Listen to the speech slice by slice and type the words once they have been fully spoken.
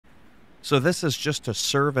So this is just to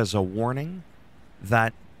serve as a warning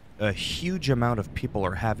that a huge amount of people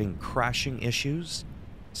are having crashing issues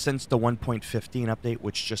since the 1.15 update,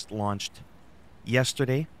 which just launched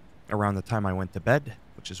yesterday around the time I went to bed,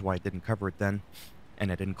 which is why I didn't cover it then.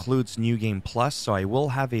 And it includes New Game Plus, so I will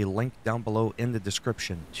have a link down below in the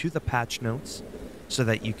description to the patch notes so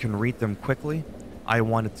that you can read them quickly. I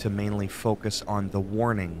wanted to mainly focus on the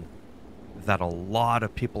warning that a lot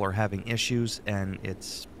of people are having issues, and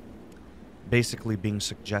it's basically being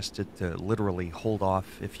suggested to literally hold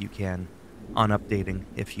off if you can on updating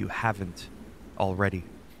if you haven't already.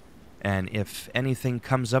 And if anything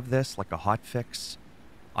comes of this, like a hotfix,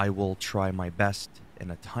 I will try my best in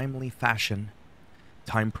a timely fashion,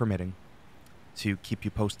 time permitting, to keep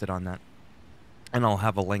you posted on that. And I'll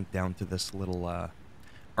have a link down to this little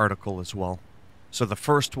article as well. So the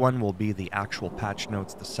first one will be the actual patch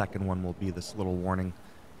notes. The second one will be this little warning.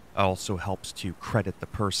 It also helps to credit the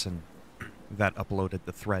person that uploaded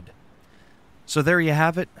the thread. So there you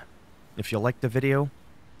have it. If you liked the video,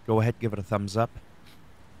 go ahead, give it a thumbs up.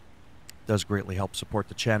 It does greatly help support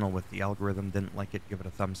the channel. With the algorithm didn't like it, give it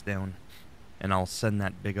a thumbs down. And I'll send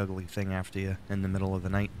that big ugly thing after you in the middle of the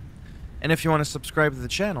night. And if you want to subscribe to the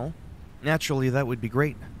channel, naturally that would be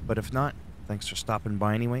great. But if not, thanks for stopping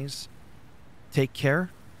by anyways. Take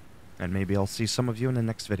care, and maybe I'll see some of you in the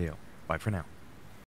next video. Bye for now.